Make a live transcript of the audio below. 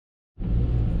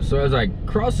So as I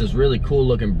cross this really cool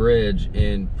looking bridge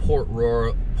in Port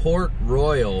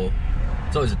Royal,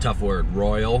 it's always a tough word,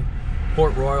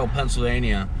 Port Royal,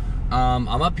 Pennsylvania. I'm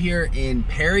up here in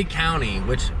Perry County,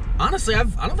 which honestly, I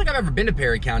don't think I've ever been to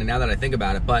Perry County now that I think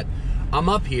about it, but I'm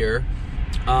up here.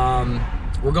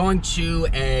 We're going to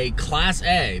a Class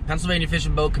A, Pennsylvania Fish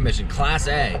and Boat Commission, Class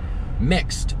A,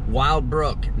 mixed Wild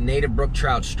Brook, native brook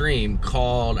trout stream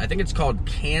called, I think it's called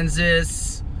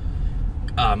Kansas,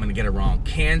 I'm gonna get it wrong,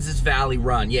 Kansas Valley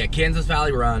Run. Yeah, Kansas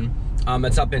Valley Run.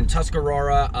 It's up in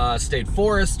Tuscarora State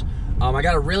Forest. I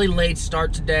got a really late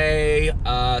start today,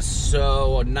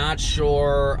 so not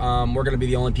sure we're gonna be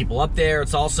the only people up there.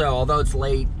 It's also, although it's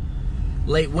late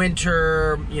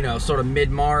winter, you know, sort of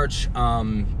mid-March,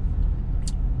 really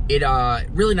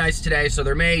nice today, so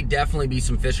there may definitely be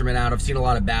some fishermen out. I've seen a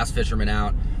lot of bass fishermen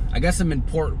out. I guess I'm in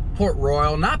Port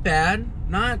Royal. Not bad,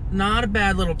 not a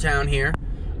bad little town here.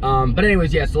 But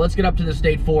anyways, yeah, so let's get up to the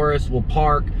state forest. We'll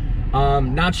park.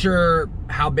 Not sure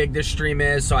how big this stream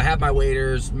is, so I have my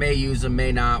waders. May use them,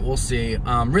 may not. We'll see.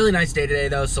 Really nice day today,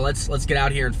 though. So let's get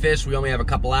out here and fish. We only have a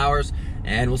couple hours,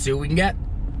 and we'll see what we can get.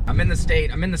 I'm in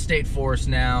the state forest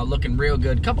now, looking real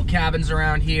good. Couple cabins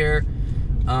around here.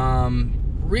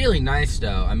 Really nice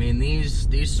though. I mean,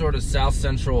 these sort of south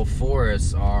central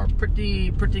forests are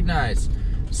pretty nice.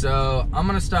 So I'm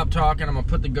gonna stop talking. I'm gonna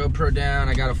put the GoPro down.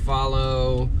 I gotta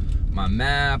follow my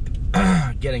map.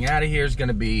 Getting out of here is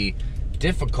gonna be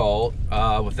difficult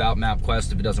without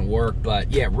MapQuest if it doesn't work.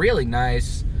 But yeah, really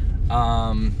nice.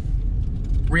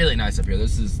 Really nice up here.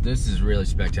 This is really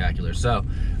spectacular. So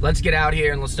let's get out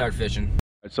here and let's start fishing.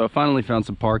 So I finally found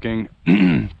some parking.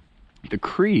 The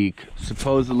creek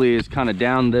supposedly is kind of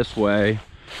down this way,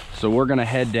 so we're gonna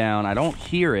head down. I don't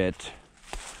hear it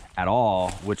at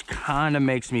all, which kind of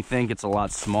makes me think it's a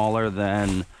lot smaller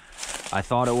than I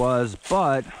thought it was,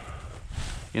 but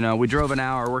you know, we drove an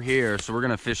hour, we're here, so we're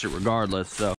gonna fish it regardless.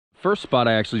 So first spot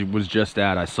I actually was just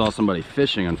at, I saw somebody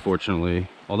fishing, unfortunately,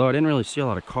 although I didn't really see a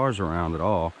lot of cars around at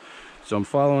all. So I'm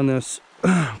following this,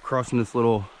 crossing this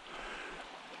little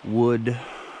wood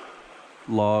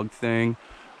log thing.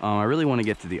 I really want to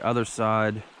get to the other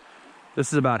side.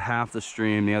 This is about half the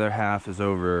stream. The other half is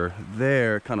over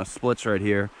there, kind of splits right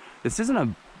here. This isn't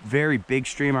a very big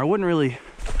stream. I wouldn't really,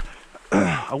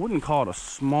 I wouldn't call it a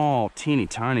small, teeny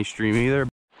tiny stream either.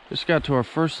 Just got to our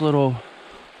first little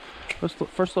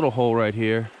hole right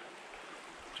here.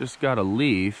 Just got a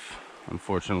leaf,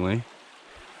 unfortunately.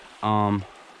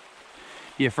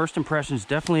 Yeah, first impressions,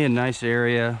 definitely a nice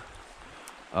area.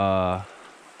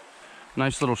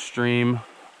 Nice little stream.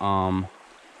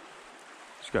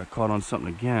 Just got caught on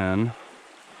something again.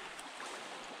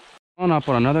 On up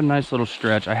on another nice little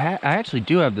stretch. I actually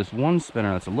do have this one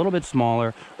spinner that's a little bit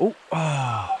smaller.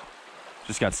 Oh,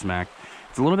 just got smacked.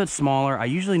 It's a little bit smaller. I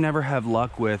usually never have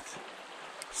luck with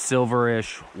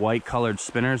silverish white colored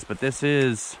spinners, but this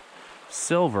is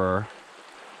silver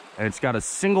and it's got a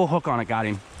single hook on it. Got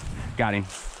him.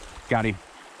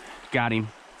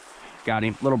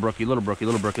 Little brookie.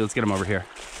 Let's get him over here.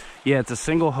 Yeah, it's a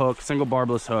single hook, single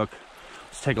barbless hook.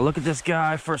 Let's take a look at this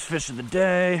guy. First fish of the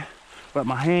day. Wet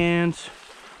my hands.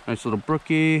 Nice little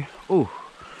brookie. Ooh.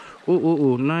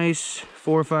 Nice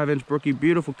 4 or 5 inch brookie.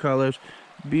 Beautiful colors.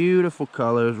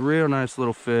 Real nice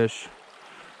little fish.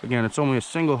 Again, it's only a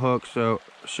single hook, so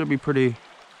it should be pretty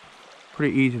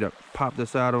easy to pop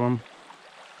this out of him.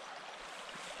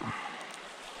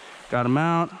 Got him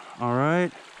out. All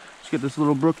right. Let's get this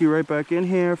little brookie right back in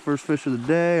here. First fish of the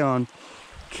day on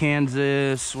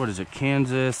Kansas, what is it?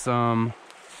 Kansas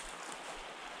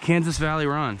Valley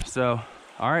Run. So,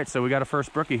 all right, so we got a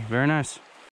first brookie. Very nice.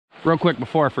 Real quick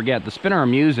before I forget, the spinner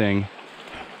I'm using,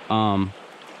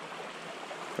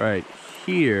 right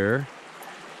here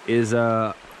is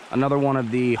another one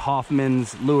of the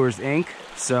Hoffman's Lures Inc.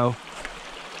 So,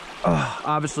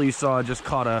 obviously you saw I just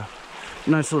caught a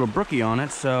nice little brookie on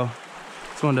it. So,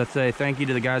 just wanted to say thank you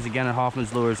to the guys again at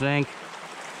Hoffman's Lures Inc.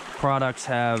 Products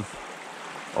have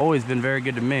always been very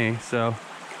good to me, so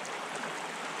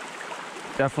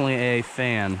definitely a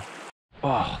fan.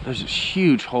 Oh, there's this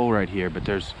huge hole right here, but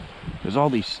there's all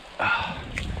these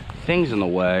things in the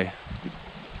way.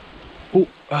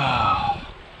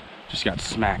 Just got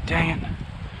smacked. Dang it.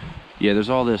 Yeah, there's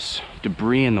all this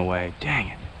debris in the way. Dang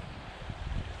it.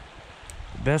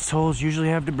 Best holes usually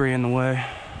have debris in the way.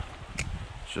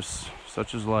 It's just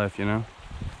such is life, you know.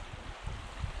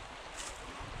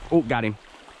 Oh, got him.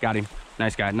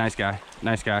 Nice guy.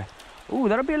 Ooh,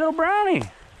 that'll be a little brownie.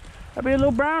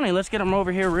 Let's get him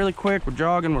over here really quick. We're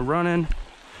jogging, we're running.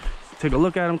 Take a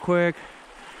look at him quick.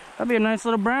 That'd be a nice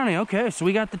little brownie. Okay, so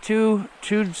we got the two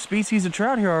species of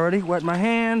trout here already. Wet my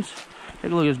hands.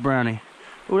 Take a look at this brownie.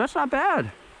 Oh, that's not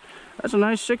bad. That's a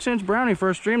nice 6-inch brownie for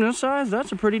a stream this size.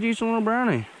 That's a pretty decent little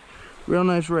brownie. Real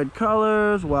nice red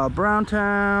colors, wild brown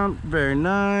trout, very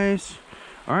nice.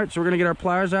 All right, so we're gonna get our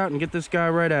pliers out and get this guy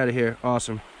right out of here.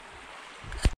 Awesome.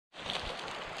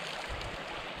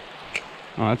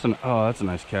 Oh, that's a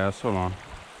nice cast. Hold on.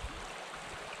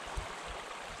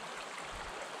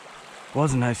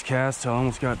 Was a nice cast till I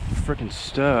almost got freaking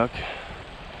stuck.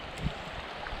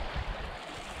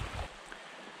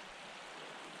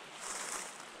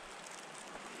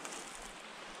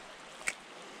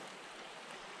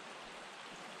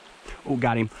 Oh,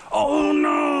 got him. Oh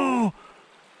no!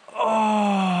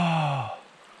 Oh,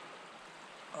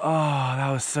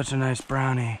 that was such a nice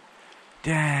brownie.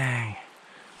 Dang,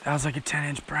 that was like a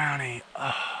 10-inch brownie.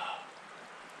 Oh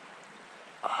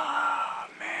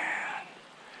man.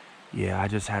 Yeah, I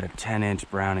just had a 10-inch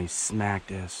brownie smack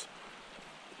this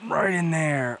right in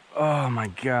there. Oh my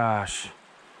gosh.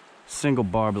 Single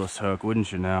barbless hook,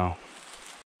 wouldn't you know?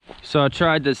 So I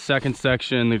tried this second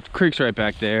section. The creek's right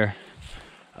back there.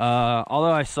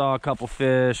 Although I saw a couple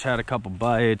fish, had a couple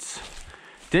bites,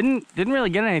 didn't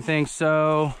really get anything.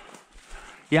 So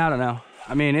yeah, I don't know.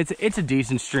 I mean, it's a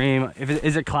decent stream.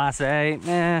 Is it Class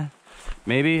A?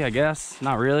 Maybe, I guess.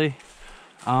 Not really.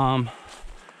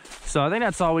 So I think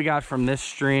that's all we got from this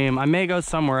stream. I may go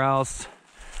somewhere else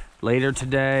later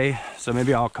today, so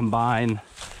maybe I'll combine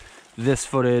this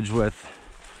footage with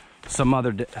some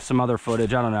other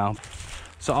footage. I don't know.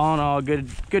 So all in all,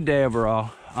 good day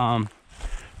overall.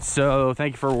 So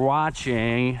thank you for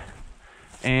watching,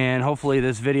 and hopefully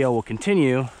this video will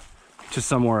continue to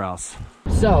somewhere else.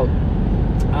 So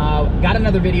got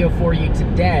another video for you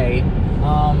today.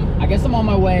 I guess I'm on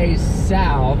my way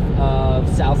south of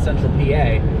South Central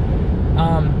PA.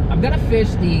 I'm gonna fish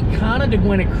the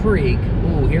Conodoguinet Creek.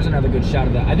 Ooh, here's another good shot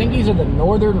of that. I think these are the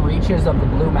northern reaches of the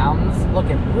Blue Mountains.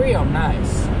 Looking real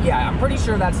nice. Yeah, I'm pretty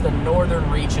sure that's the northern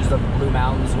reaches of the Blue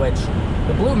Mountains, which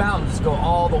the Blue Mountains go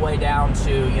all the way down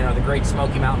to, you know, the Great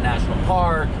Smoky Mountain National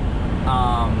Park,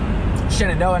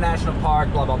 Shenandoah National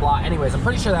Park, blah, blah, blah. Anyways, I'm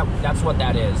pretty sure that's what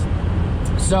that is.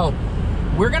 So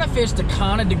we're gonna fish the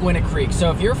Conodoguinet Creek.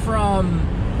 So if you're from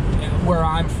where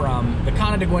I'm from, the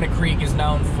Conodoguinet Creek is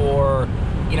known for,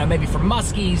 you know, maybe for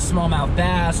muskies, smallmouth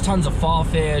bass, tons of fall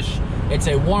fish. It's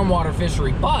a warm water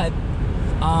fishery, but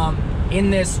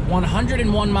in this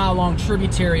 101 mile long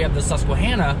tributary of the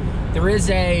Susquehanna, there is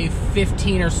a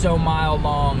 15 or so mile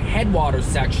long headwaters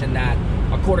section that,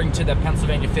 according to the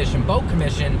Pennsylvania Fish and Boat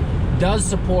Commission, does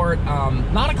support,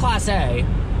 not a Class A,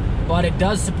 but it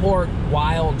does support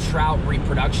wild trout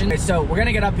reproduction. So we're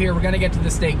gonna get up here, we're gonna get to the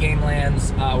state game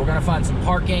lands, we're gonna find some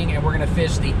parking, and we're gonna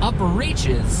fish the upper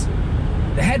reaches,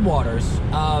 the headwaters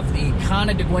of the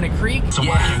Conodoguinet Creek. So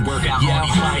work out,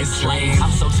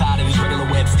 I'm so tired of these regular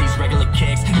whips, these regular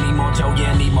kicks. Need more dough,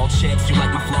 yeah, need more chips. You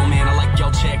like my flow, man, I like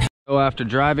your chick. So after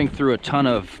driving through a ton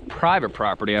of private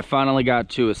property, I finally got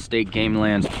to a state game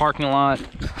lands parking lot.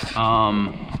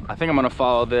 I think I'm gonna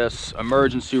follow this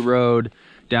emergency road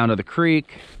down to the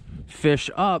creek, fish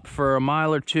up for a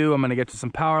mile or two. I'm gonna get to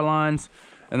some power lines,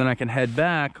 and then I can head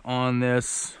back on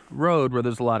this road where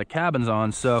there's a lot of cabins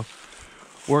on. So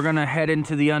we're gonna head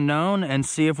into the unknown and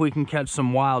see if we can catch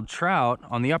some wild trout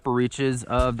on the upper reaches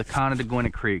of the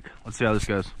Conodoguinet Creek. Let's see how this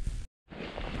goes.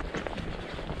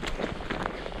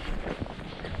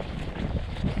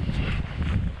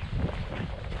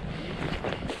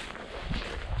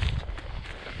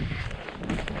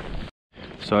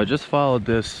 So I just followed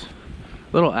this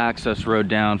little access road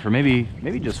down for maybe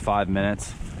just 5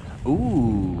 minutes.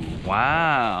 Ooh,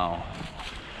 wow.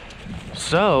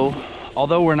 So,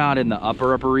 although we're not in the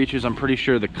upper reaches, I'm pretty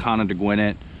sure the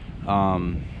Conodoguinet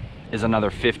is another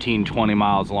 15-20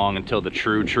 miles long until the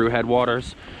true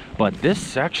headwaters. But this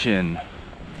section,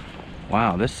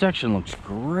 wow, this section looks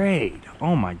great.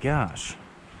 Oh my gosh.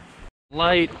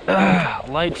 Light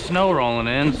snow rolling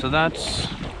in, so that's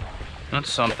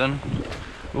something.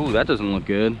 Ooh, that doesn't look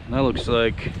good. That looks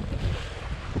like,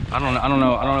 I don't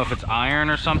know if it's iron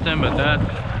or something, but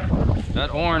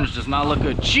that orange does not look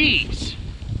good. Jeez,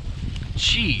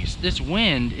 this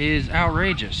wind is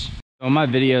outrageous. So in my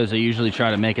videos, I usually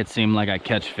try to make it seem like I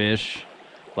catch fish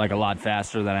like a lot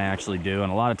faster than I actually do, and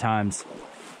a lot of times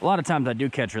I do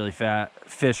catch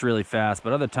fish really fast,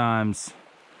 but other times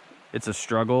it's a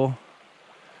struggle.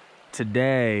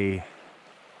 Today,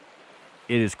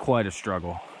 it is quite a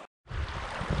struggle.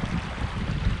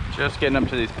 Just getting up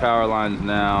to these power lines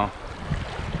now.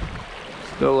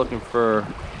 Still looking for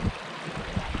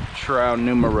trout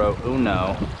numero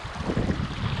uno.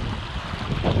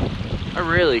 I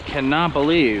really cannot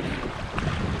believe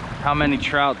how many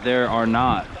trout there are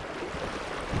not.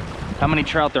 How many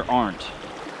trout there aren't.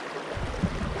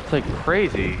 It's like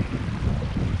crazy.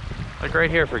 Like right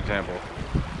here, for example.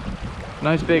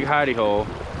 Nice big hidey hole.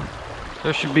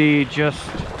 There should be just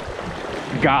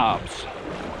gobs.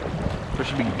 There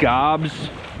should be gobs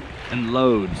and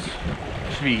loads.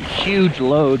 There should be huge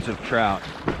loads of trout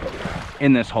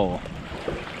in this hole.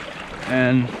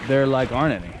 And there like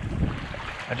aren't any.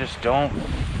 I just don't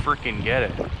freaking get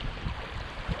it.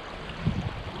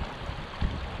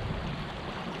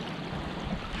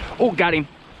 Oh, got him,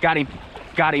 got him,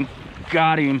 got him,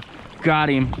 got him, got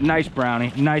him. Nice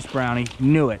brownie, nice brownie.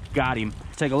 Knew it, got him.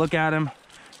 Take a look at him.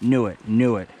 Knew it,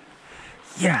 knew it.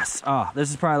 Yes, oh, this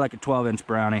is probably like a 12-inch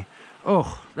brownie.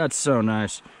 Oh, that's so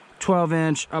nice.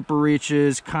 12-inch, upper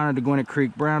reaches, Conodoguinet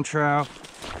Creek brown trout.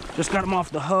 Just got him off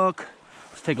the hook.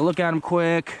 Let's take a look at him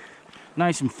quick.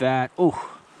 Nice and fat.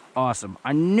 Oh, awesome.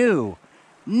 I knew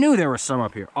there was some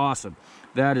up here. Awesome.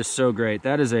 That is so great.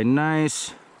 That is a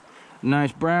nice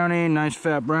brownie, nice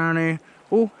fat brownie.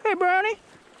 Oh, hey brownie.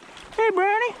 Hey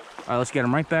brownie. All right, let's get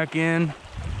him right back in.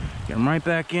 Get him right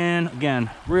back in.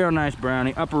 Again, real nice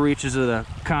brownie. Upper reaches of the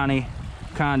Condy.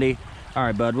 All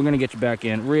right, bud, we're gonna get you back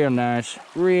in. Real nice,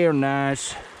 real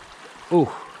nice. Ooh,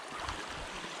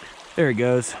 there he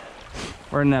goes.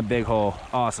 We're in that big hole.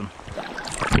 Awesome.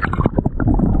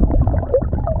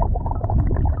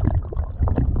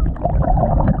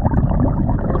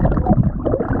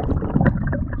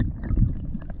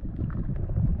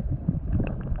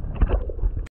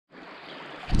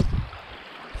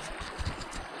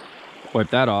 Wipe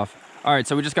that off. All right,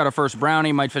 so we just got our first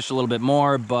brownie. Might fish a little bit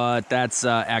more, but that's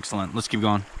excellent. Let's keep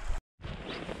going.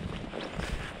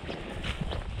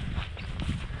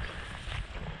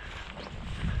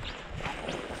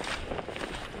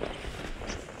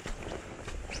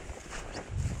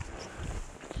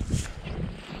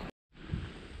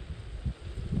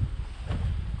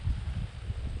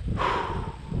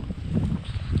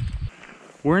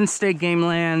 We're in state game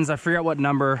lands. I forget what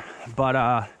number,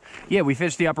 but yeah, we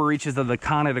fished the upper reaches of the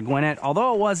Conodoguinet.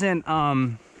 Although it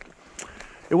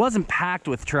wasn't packed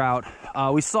with trout,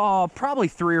 we saw probably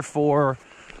 3 or 4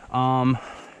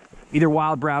 either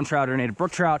wild brown trout or native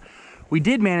brook trout. We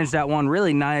did manage that one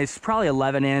really nice, probably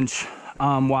 11-inch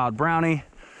wild brownie.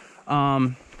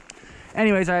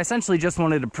 Anyways, I essentially just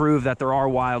wanted to prove that there are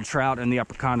wild trout in the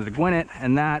Upper Conodoguinet,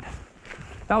 and that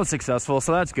was successful,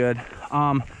 so that's good.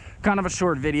 Kind of a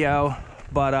short video,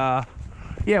 but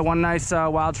yeah, one nice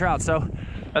wild trout. So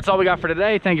that's all we got for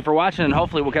today. Thank you for watching, and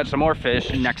hopefully we'll catch some more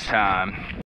fish next time.